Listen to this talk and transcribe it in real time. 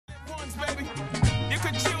baby. You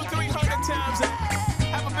could chew 300 times and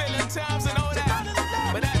have a billion times and all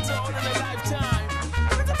that. But that's all in a lifetime.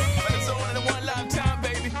 But it's all in one lifetime,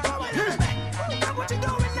 baby. What you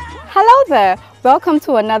doing now? Hello there. Welcome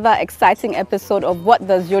to another exciting episode of What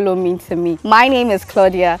Does YOLO Mean to Me? My name is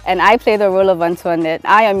Claudia and I play the role of Antoinette.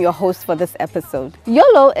 I am your host for this episode.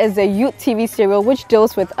 YOLO is a youth TV serial which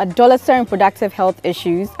deals with adolescent reproductive health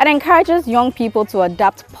issues and encourages young people to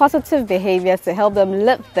adopt positive behaviors to help them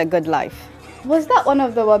live their good life. Was that one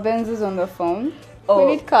of the Wabenzes on the phone? Oh.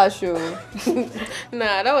 We need cashew.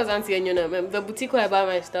 Nah, that was Auntie Anyona, the boutique where I buy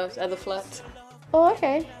my stuff at the flat. Oh,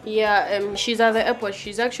 okay. Yeah, she's at the airport.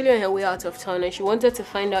 She's actually on her way out of town and she wanted to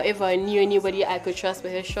find out if I knew anybody I could trust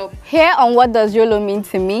with her shop. Here on What Does YOLO Mean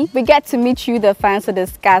to Me, we get to meet you, the fans, to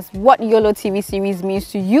discuss what YOLO TV series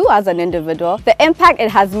means to you as an individual, the impact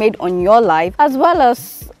it has made on your life, as well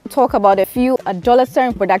as talk about a few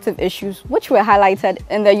adolescent reproductive issues which were highlighted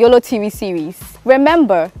in the YOLO TV series.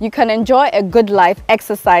 Remember, you can enjoy a good life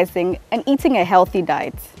exercising and eating a healthy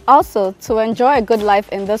diet. Also, to enjoy a good life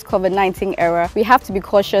in this COVID-19 era, we have to be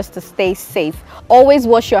cautious to stay safe. Always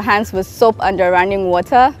wash your hands with soap under running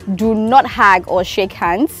water. Do not hug or shake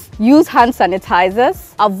hands. Use hand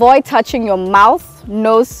sanitizers. Avoid touching your mouth,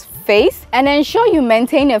 nose, face, and ensure you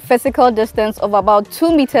maintain a physical distance of about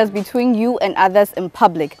 2 meters between you and others in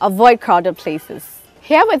public. Avoid crowded places.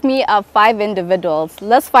 Here with me are 5 individuals.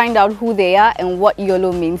 Let's find out who they are and what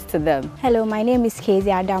YOLO means to them. Hello, my name is Casey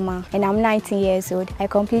Adama and I'm 19 years old. I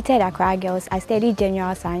completed Accra Girls. I studied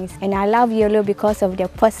general science and I love YOLO because of the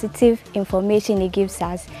positive information it gives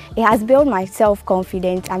us. It has built my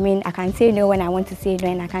self-confidence. I mean, I can say no when I want to say no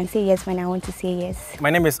and I can say yes when I want to say yes. My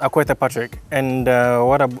name is Akwete Patrick and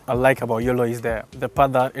what I like about YOLO is the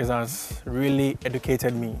part that has really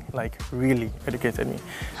educated me, really educated me.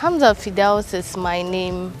 Hamza Fidaus is my name.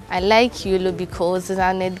 I like YOLO because it's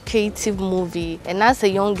an educative movie, and as a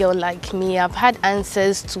young girl like me, I've had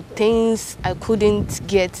answers to things I couldn't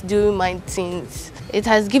get during my teens. It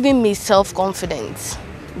has given me self-confidence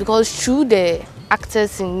because through the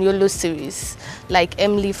actors in YOLO series, like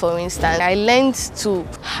Emily for instance, I learned to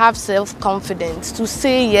have self-confidence, to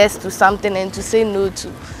say yes to something and to say no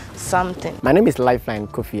to something. My name is Lifeline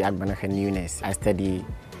Kofi Agbanahan Nunes. I study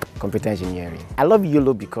computer engineering. I love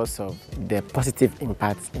YOLO because of the positive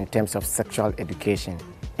impacts in terms of sexual education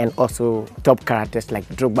and also top characters like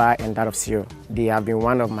Drogba and that of Sio. They have been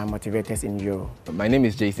one of my motivators in YOLO. My name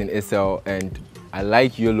is Jason Issel and I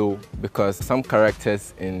like YOLO because some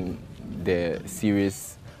characters in the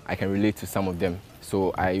series, I can relate to some of them.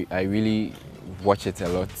 So I really watch it a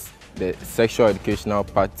lot. The sexual educational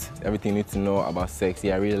part, everything you need to know about sex,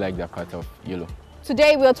 yeah, I really like that part of YOLO.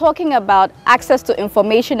 Today we are talking about access to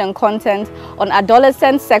information and content on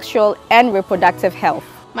adolescent sexual and reproductive health.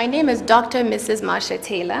 My name is Dr. Mrs. Marsha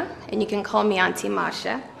Taylor, and you can call me Auntie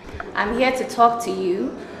Marsha. I'm here to talk to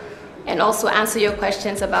you and also answer your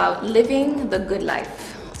questions about living the good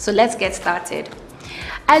life. So let's get started.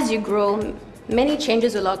 As you grow, many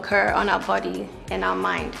changes will occur on our body and our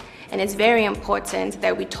mind, and it's very important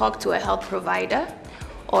that we talk to a health provider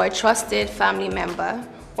or a trusted family member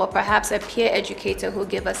or perhaps a peer educator who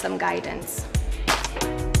give us some guidance.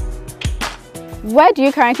 Where do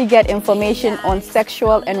you currently get information on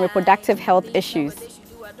sexual and reproductive health issues?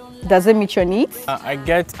 Does it meet your needs? I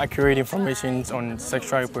get accurate information on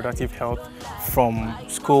sexual and reproductive health from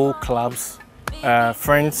school, clubs,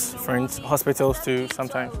 friends, hospitals too,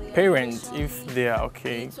 sometimes parents if they are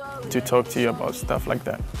okay to talk to you about stuff like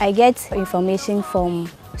that. I get information from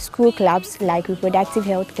school clubs like Reproductive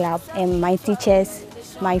Health Club and my teachers,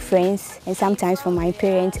 my friends, and sometimes from my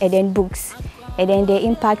parents, and then books, and then they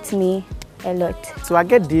impact me a lot. So I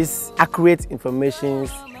get this accurate information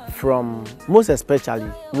from most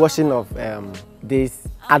especially watching of these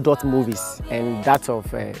adult movies and that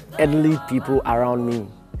of elderly people around me.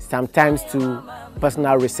 Sometimes to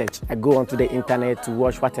personal research. I go onto the internet to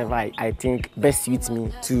watch whatever I think best suits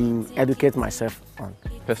me to educate myself on.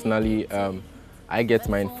 Personally, I get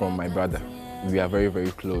mine from my brother. We are very,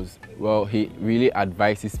 very close. Well, he really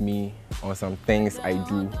advises me on some things I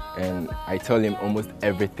do and I tell him almost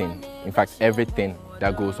everything. In fact, everything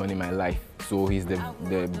that goes on in my life. So he's the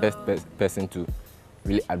best person to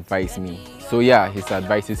really advise me. So yeah, his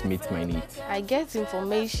advices meet my needs. I get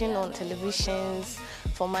information on televisions,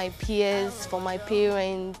 from my peers, from my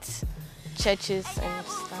parents, churches and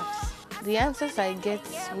stuff. The answers I get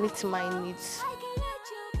meet my needs.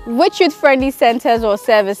 Which youth-friendly centers or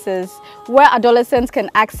services where adolescents can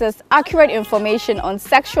access accurate information on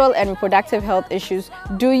sexual and reproductive health issues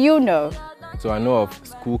do you know? So I know of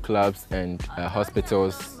school clubs and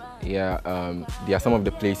hospitals Yeah, there are some of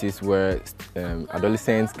the places where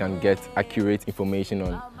adolescents can get accurate information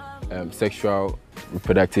on sexual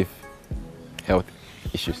reproductive health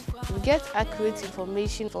issues. We get accurate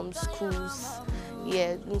information from schools.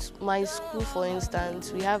 Yeah, in my school, for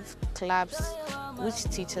instance, we have clubs which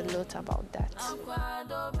teach a lot about that.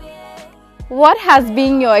 What has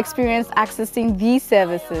been your experience accessing these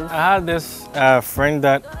services? I had this friend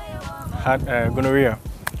that had gonorrhea,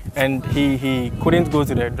 and he couldn't go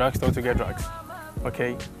to the drugstore to get drugs,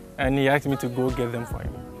 okay? And he asked me to go get them for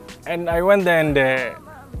him. And I went there, and the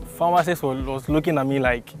pharmacist was looking at me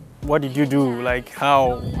like, what did you do? Like,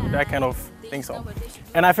 how? That kind of thing. So.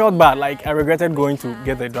 And I felt bad, like I regretted going to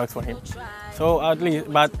get the drugs for him. So at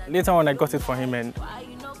least, but later on I got it for him, and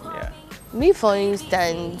yeah. Me, for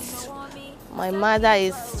instance, my mother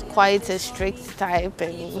is quite a strict type,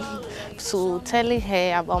 and so telling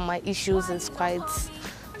her about my issues is quite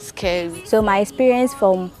scary. So my experience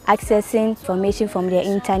from accessing information from the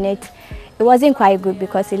internet, it wasn't quite good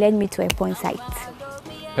because it led me to a porn site.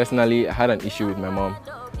 Personally, I had an issue with my mom.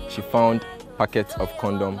 She found packets of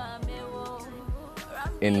condom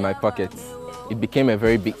in my pockets. It became a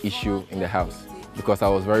very big issue in the house because I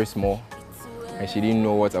was very small and she didn't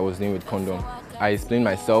know what I was doing with condom. I explained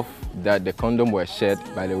myself that the condom was shared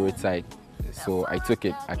by the roadside, so I took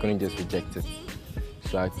it. I couldn't just reject it.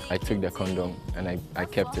 So I took the condom and I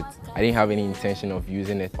kept it. I didn't have any intention of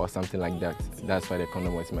using it or something like that. That's why the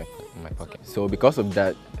condom was in my pocket. So because of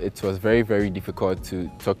that, it was very, very difficult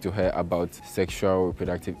to talk to her about sexual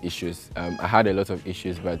reproductive issues. I had a lot of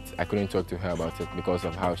issues, but I couldn't talk to her about it because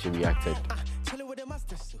of how she reacted.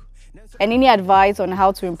 And any advice on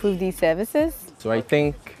how to improve these services? So I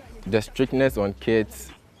think the strictness on kids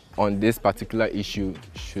on this particular issue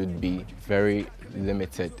should be very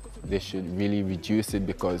limited. They should really reduce it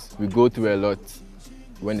because we go through a lot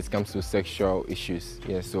when it comes to sexual issues.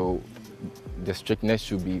 Yeah, so the strictness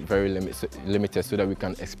should be very limited so that we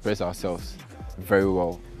can express ourselves very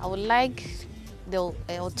well. I would like the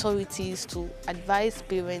authorities to advise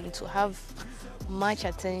parents to have much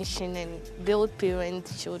attention and build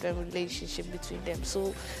parent-children relationship between them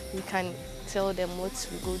so we can tell them what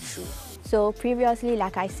we go through. So previously,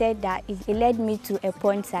 like I said, that it led me to a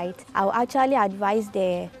porn site. I will actually advise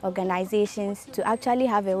the organizations to actually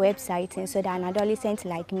have a website, and so that an adolescent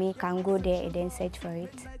like me can go there and then search for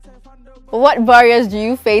it. What barriers do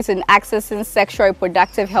you face in accessing sexual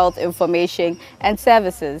reproductive health information and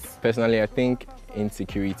services? Personally, I think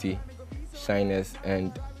insecurity, shyness,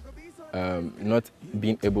 and not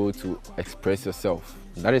being able to express yourself.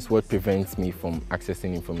 That is what prevents me from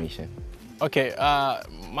accessing information. Okay,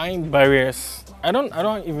 my barriers, I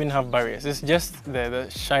don't even have barriers. It's just the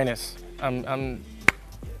shyness. I'm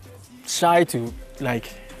shy to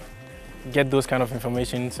like get those kind of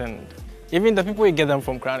informations, and even the people you get them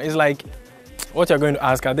from crowd, it's like what you're going to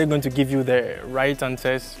ask, are they going to give you the right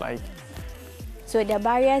answers? Like, so the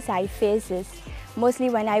barriers I face is mostly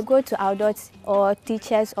when I go to adults or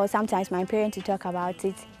teachers or sometimes my parents to talk about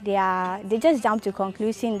it, they just jump to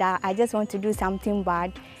conclusion that I just want to do something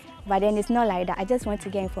bad. But then it's not like that. I just want to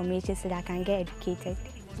get information so that I can get educated.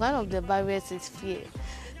 One of the barriers is fear,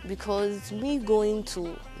 because me going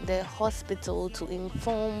to the hospital to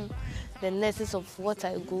inform the nurses of what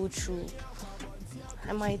I go through,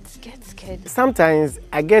 I might get scared. Sometimes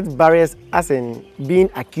I get barriers as in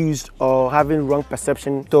being accused or having wrong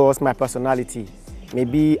perception towards my personality.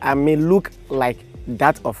 Maybe I may look like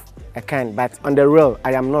that of a kind, but on the real,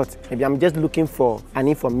 I am not. Maybe I'm just looking for an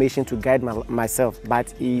information to guide myself,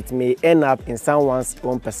 but it may end up in someone's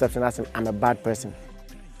own perception as I'm a bad person.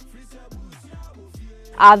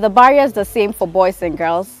 Are the barriers the same for boys and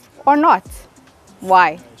girls or not?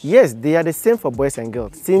 Why? Yes, they are the same for boys and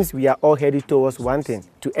girls, since we are all headed towards one thing,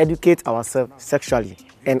 to educate ourselves sexually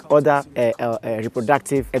and other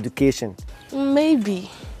reproductive education. Maybe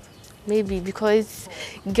because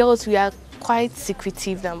girls, we are quite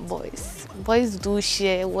secretive than boys. Boys do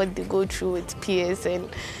share what they go through with peers and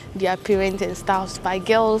their parents and stuff, but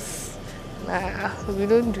girls, nah, we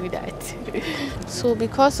don't do that. So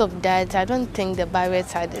because of that, I don't think the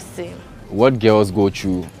barriers are the same. What girls go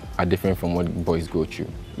through are different from what boys go through.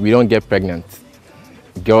 We don't get pregnant.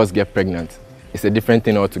 Girls get pregnant. It's a different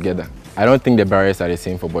thing altogether. I don't think the barriers are the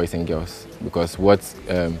same for boys and girls because what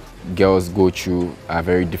girls go through are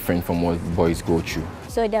very different from what boys go through.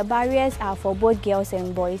 So the barriers are for both girls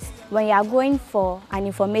and boys. When you are going for an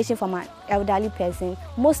information from an elderly person,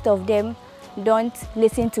 most of them don't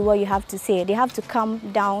listen to what you have to say. They have to come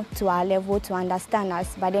down to our level to understand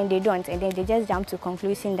us, but then they don't, and then they just jump to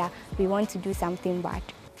conclusion that we want to do something bad.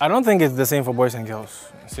 I don't think it's the same for boys and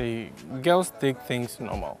girls. See, girls take things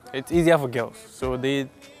normal. It's easier for girls, so they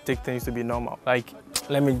take things to be normal. Like,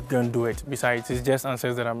 let me go and do it. Besides, it's just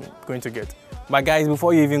answers that I'm going to get. But guys,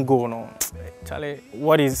 before you even go, no, Charlie,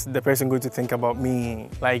 what is the person going to think about me?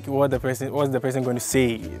 Like, what's the person going to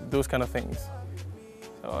say? Those kind of things.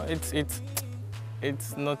 So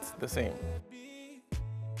it's not the same.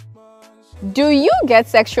 Do you get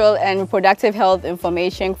sexual and reproductive health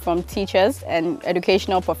information from teachers and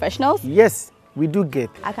educational professionals? Yes, we do get.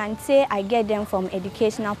 I can say I get them from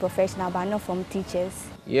educational professionals, but not from teachers.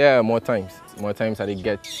 Yeah, more times. More times I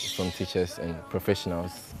get from teachers and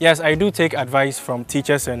professionals. Yes, I do take advice from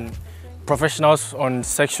teachers and professionals on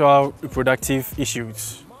sexual reproductive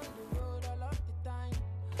issues.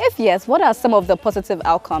 If yes, what are some of the positive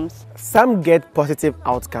outcomes? Some get positive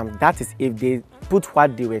outcomes. That is if they put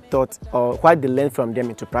what they were taught or what they learned from them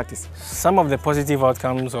into practice. Some of the positive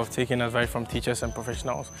outcomes of taking advice from teachers and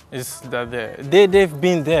professionals is that they've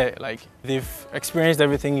been there, like they've experienced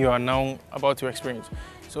everything you are now about to experience.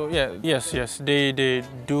 So yeah, yes, they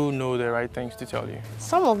do know the right things to tell you.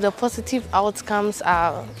 Some of the positive outcomes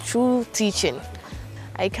are through teaching.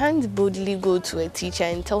 I can't boldly go to a teacher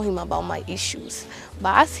and tell him about my issues.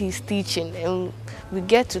 But as he's teaching and we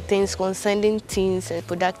get to things concerning teens and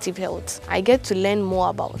reproductive health, I get to learn more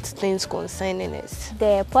about things concerning it.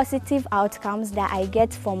 The positive outcomes that I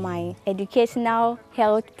get from my educational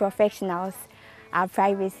health professionals are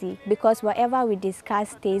privacy, because whatever we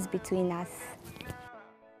discuss stays between us.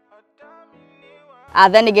 Are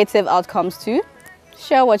there negative outcomes too?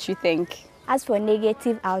 Share what you think. As for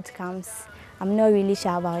negative outcomes, I'm not really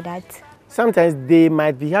sure about that. Sometimes they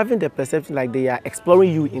might be having the perception like they are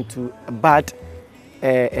exploring you into a bad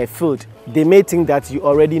field. They may think that you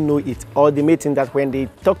already know it, or they may think that when they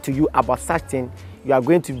talk to you about such thing, you are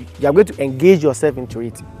going to engage yourself into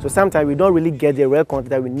it. So sometimes we don't really get the real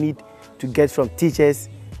content that we need to get from teachers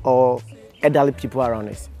or elderly people around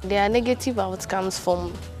us. There are negative outcomes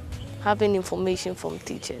from having information from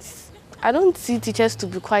teachers. I don't see teachers to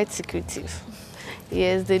be quite secretive.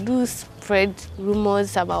 Yes, they do spread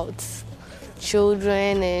rumors about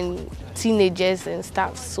children and teenagers and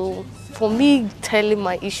stuff. So for me telling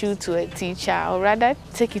my issue to a teacher, I would rather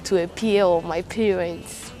take it to a peer or my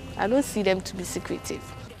parents. I don't see them to be secretive.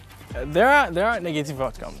 There are negative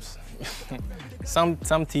outcomes.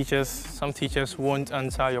 Some teachers won't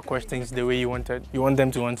answer your questions the way you want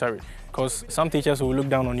them to answer it. Because some teachers will look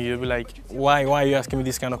down on you, they'll be like, why are you asking me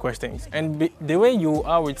these kind of questions? And the way you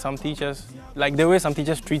are with some teachers, like the way some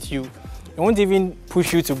teachers treat you, they won't even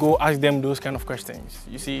push you to go ask them those kind of questions.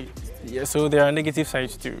 You see, yeah, so there are negative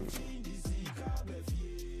sides too.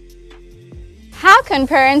 How can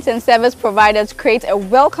parents and service providers create a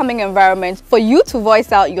welcoming environment for you to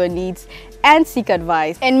voice out your needs and seek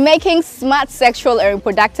advice in making smart sexual and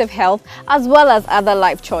reproductive health as well as other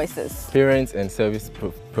life choices? Parents and service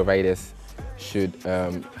providers should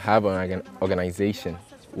have an organization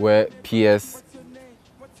where peers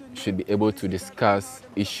should be able to discuss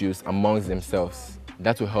issues amongst themselves.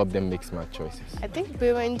 That will help them make smart choices. I think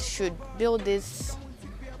parents should build this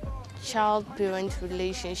child-parent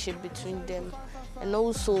relationship between them and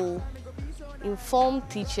also inform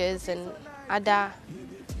teachers and other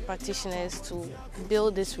practitioners to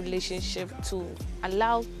build this relationship to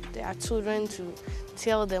allow their children to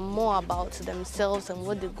tell them more about themselves and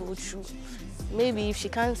what they go through. Maybe if she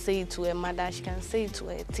can't say it to a mother, she can say it to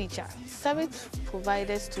a teacher. Service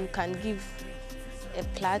providers too can give a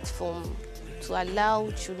platform to allow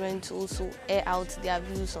children to also air out their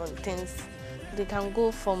views on things. They can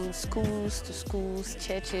go from schools to schools,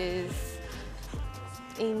 churches,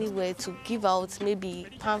 anywhere to give out maybe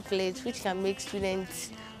pamphlets which can make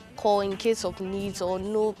students call in case of needs or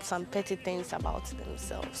know some petty things about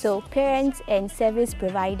themselves. So parents and service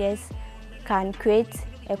providers can create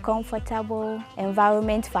a comfortable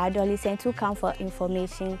environment for adolescents who come for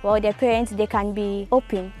information. Well, the parents, they can be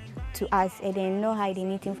open to us and they know how they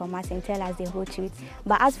need from us and tell us the whole truth.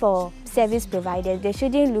 But as for service providers, they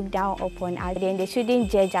shouldn't look down upon us and they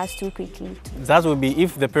shouldn't judge us too quickly. That would be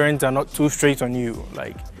if the parents are not too straight on you,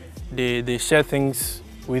 like they share things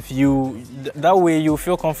with you. That way you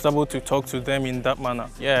feel comfortable to talk to them in that manner.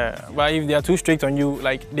 Yeah, but if they are too strict on you,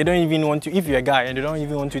 like they don't even want you, if you're a guy and they don't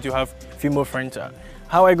even want you to have female friends,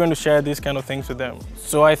 how are you going to share these kind of things with them?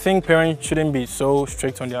 So I think parents shouldn't be so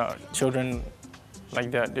strict on their children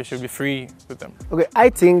like that. They should be free with them. Okay, I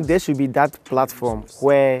think there should be that platform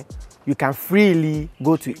where you can freely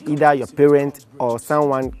go to either your parent or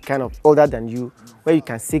someone kind of older than you, where you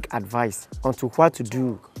can seek advice on to what to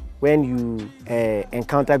do when you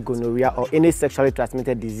encounter gonorrhea or any sexually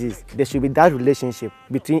transmitted disease, there should be that relationship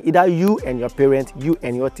between either you and your parents, you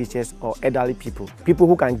and your teachers, or elderly people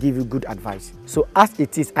who can give you good advice. So as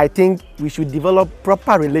it is, I think we should develop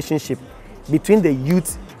proper relationship between the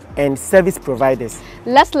youth and service providers.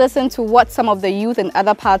 Let's listen to what some of the youth in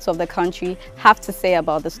other parts of the country have to say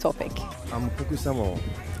about this topic. I'm Kuku Samo,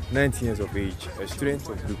 19 years of age, a student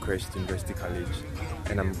of Blue Crest University College,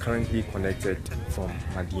 and I'm currently connected from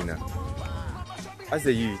Medina. As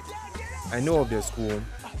a youth, I know of the school,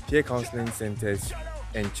 peer counseling centers,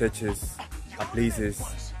 and churches are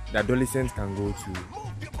places that adolescents can go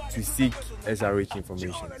to seek SRH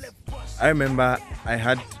information. I remember I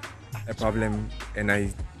had a problem and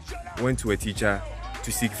I went to a teacher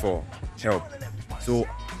to seek for help. So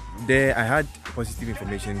there I had positive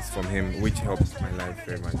information from him which helped my life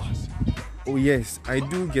very much. Oh yes, I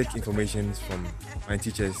do get information from my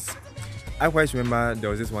teachers. I quite remember there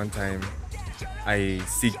was this one time I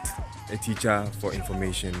sought a teacher for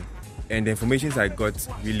information, and the information I got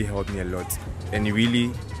really helped me a lot and it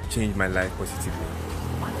really changed my life positively.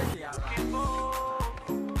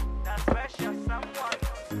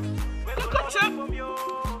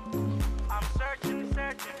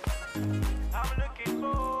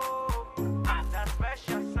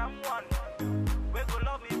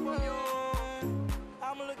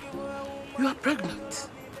 You are pregnant.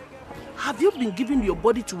 Have you been giving your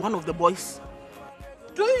body to one of the boys?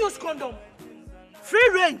 Do you use condom? Free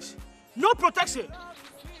range, no protection.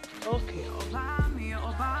 Okay.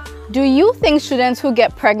 Do you think students who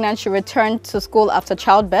get pregnant should return to school after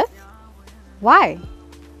childbirth? Why?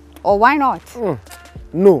 Or why not?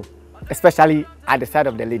 No, especially at the side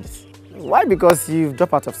of the ladies. Why? Because you've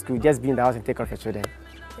dropped out of school, just be in the house and take care of your children,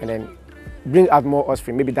 and then bring out more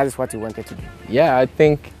offspring. Maybe that is what you wanted to do. Yeah, I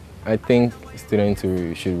think students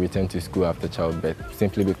should return to school after childbirth,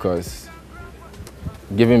 simply because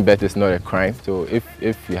giving birth is not a crime. So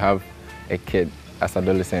if you have a kid as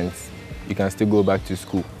adolescents, you can still go back to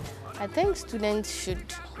school. I think students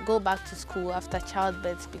should go back to school after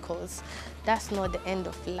childbirth because that's not the end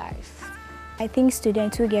of life. I think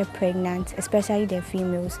students who get pregnant, especially the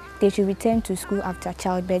females, they should return to school after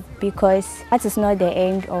childbirth because that is not the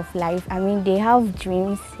end of life. I mean, they have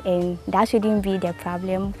dreams and that shouldn't be the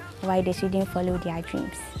problem why they shouldn't follow their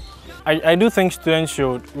dreams. I do think students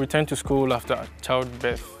should return to school after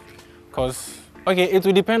childbirth because, okay, it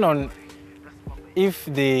will depend on if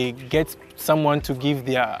they get someone to give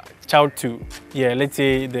their child to. Yeah, let's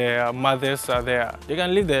say their mothers are there. They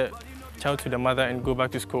can leave the child to the mother and go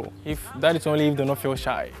back to school. If that is only if they don't feel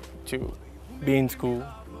shy to be in school.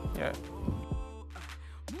 Yeah.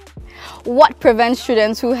 What prevents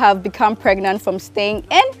students who have become pregnant from staying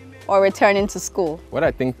in or returning to school? What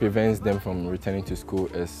I think prevents them from returning to school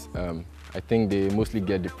is I think they mostly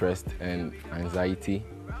get depressed and anxiety,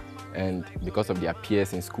 and because of their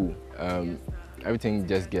peers in school, everything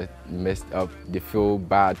just gets messed up. They feel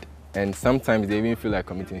bad and sometimes they even feel like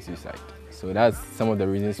committing suicide. So that's some of the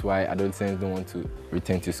reasons why adolescents don't want to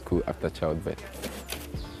return to school after childbirth.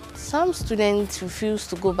 Some students refuse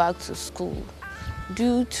to go back to school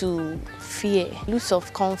due to fear, loss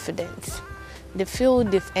of confidence. They feel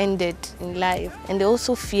they've ended in life and they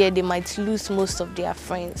also fear they might lose most of their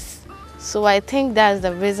friends. So I think that's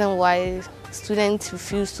the reason why students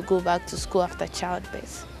refuse to go back to school after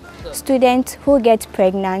childbirth. Students who get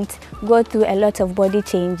pregnant go through a lot of body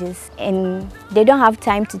changes and they don't have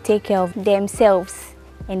time to take care of themselves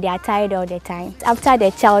and they are tired all the time. After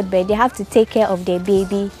their childbirth, they have to take care of their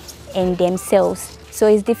baby and themselves. So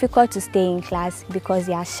it's difficult to stay in class because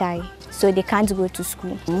they are shy, so they can't go to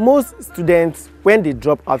school. Most students, when they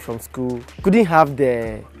drop out from school, couldn't have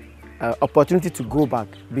the opportunity to go back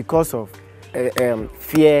because of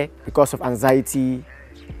fear, because of anxiety,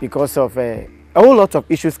 because of a whole lot of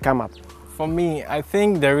issues come up. For me, I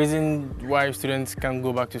think the reason why students can't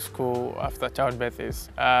go back to school after childbirth is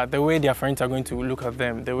the way their friends are going to look at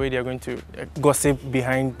them, the way they are going to gossip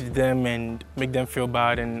behind them and make them feel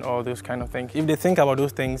bad and all those kind of things. If they think about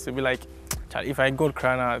those things, they'll be like, if I go to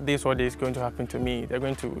Krana, this is what is going to happen to me. They're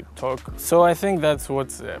going to talk. So I think that's what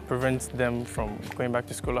prevents them from going back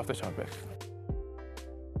to school after childbirth.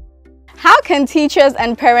 How can teachers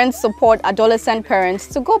and parents support adolescent parents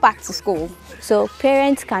to go back to school? So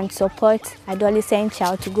parents can support adolescent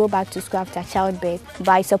child to go back to school after childbirth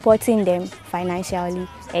by supporting them financially,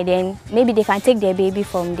 and then maybe they can take their baby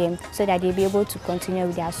from them so that they'll be able to continue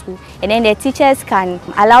with their school. And then the teachers can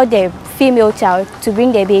allow the female child to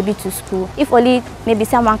bring their baby to school, if only maybe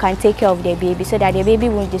someone can take care of their baby so that the baby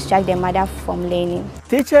won't distract the mother from learning.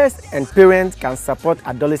 Teachers and parents can support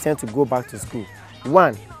adolescents to go back to school.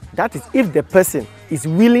 One, That is, if the person is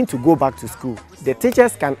willing to go back to school, the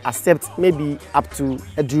teachers can accept maybe up to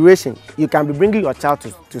a duration. You can be bringing your child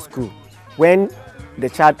to school. When the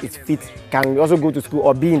child is fit, can also go to school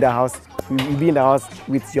or be in the house. You will be in the house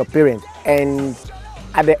with your parents. And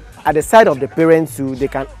at the side of the parents too, they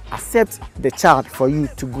can accept the child for you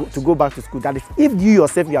to go back to school. That is, if you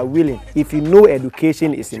yourself you are willing, if you know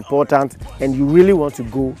education is important and you really want to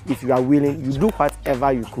go, if you are willing, you do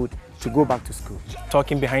whatever you could to go back to school.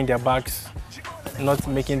 Talking behind their backs, not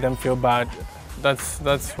making them feel bad. That's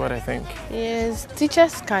what I think. Yes,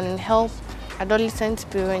 teachers can help adolescent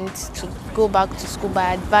parents to go back to school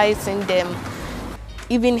by advising them,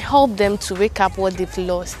 even help them to wake up what they've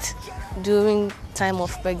lost during time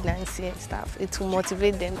of pregnancy and stuff. It will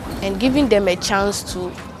motivate them and giving them a chance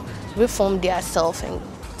to reform themselves and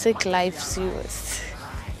take life serious.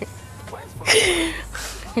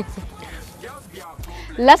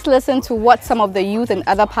 Let's listen to what some of the youth in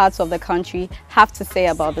other parts of the country have to say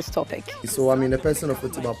about this topic. So I'm in a person of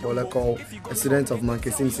Otiba Polako, a student of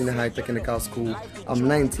Mankesim Senior High Technical School. I'm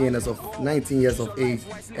 19 years of age,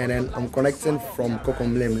 and then I'm connecting from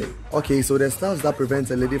Kokomlemle. Okay, so the stuff that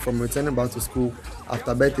prevents a lady from returning back to school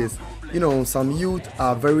after birth is, some youth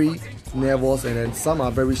are very nervous and then some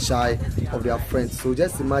are very shy of their friends. So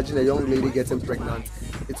just imagine a young lady getting pregnant.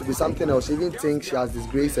 It will be something else. She even thinks she has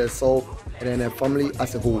disgraced herself and then her family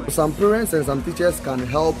as a whole. Some parents and some teachers can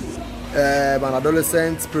help an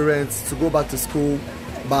adolescent parents to go back to school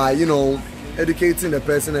by, educating the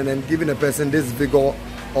person and then giving the person this vigor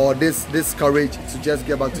or this courage to just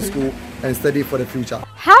get back to school and study for the future.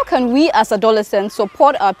 How can we as adolescents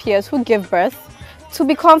support our peers who give birth to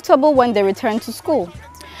be comfortable when they return to school?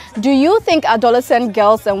 Do you think adolescent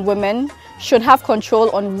girls and women should have control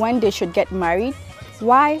on when they should get married?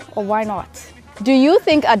 Why or why not? Do you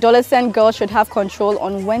think adolescent girls should have control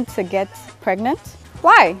on when to get pregnant?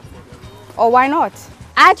 Why or why not?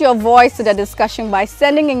 Add your voice to the discussion by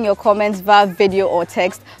sending in your comments via video or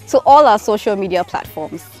text to all our social media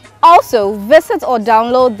platforms. Also, visit or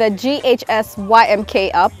download the GHS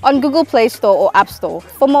YMK app on Google Play Store or App Store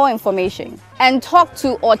for more information and talk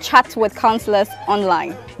to or chat with counselors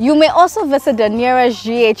online. You may also visit the nearest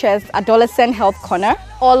GHS Adolescent Health Corner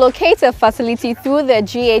or locate a facility through the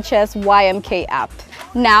GHS YMK app.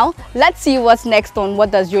 Now, let's see what's next on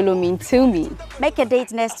What Does YOLO Mean to Me? Make a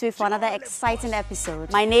date next week for another exciting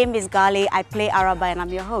episode. My name is Gali, I play Araba and I'm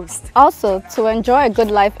your host. Also, to enjoy a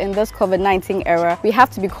good life in this COVID-19 era, we have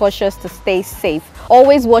to be cautious to stay safe.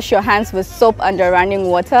 Always wash your hands with soap under running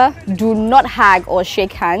water. Do not hug or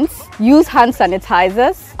shake hands. Use hand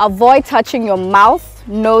sanitizers. Avoid touching your mouth,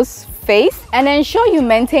 nose, face, and ensure you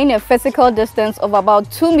maintain a physical distance of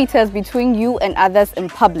about 2 meters between you and others in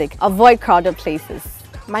public. Avoid crowded places.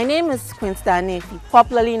 My name is Quinta Nefi,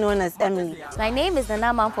 popularly known as Emily. My name is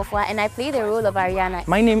Nana Mampofwa and I play the role of Ariana.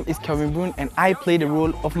 My name is Kelvin Boone and I play the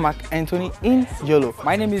role of Mark Anthony in YOLO.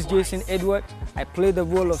 My name is Jason Edward. I play the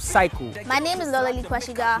role of Psycho. My name is Lolali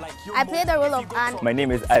Kwashiga. I play the role of Anne. My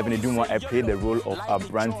name is Ivan Eduma. I play the role of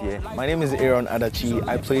Abrantier. My name is Aaron Adachi.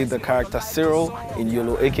 I play the character Cyril in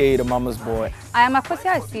YOLO, aka the Mama's Boy. I am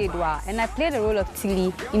Akosia Asiedwa and I play the role of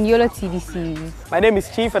Tilly in YOLO TV series. My name is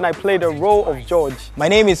Chief and I play the role of George. My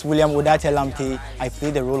name is William Odate Lamte. I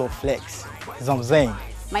play the role of Flex. Zamzeng.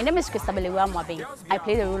 My name is Christabel Mwabe. I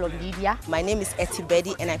play the role of Lydia. My name is Etty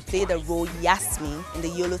Betty and I play the role Yasmin in the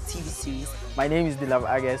YOLO TV series. My name is Dilav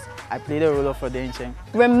Agas. I play the role of Odenchen.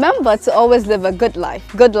 Remember to always live a good life.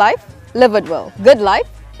 Good life, live it well. Good life,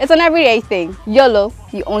 it's an everyday thing. YOLO,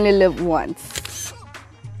 you only live once.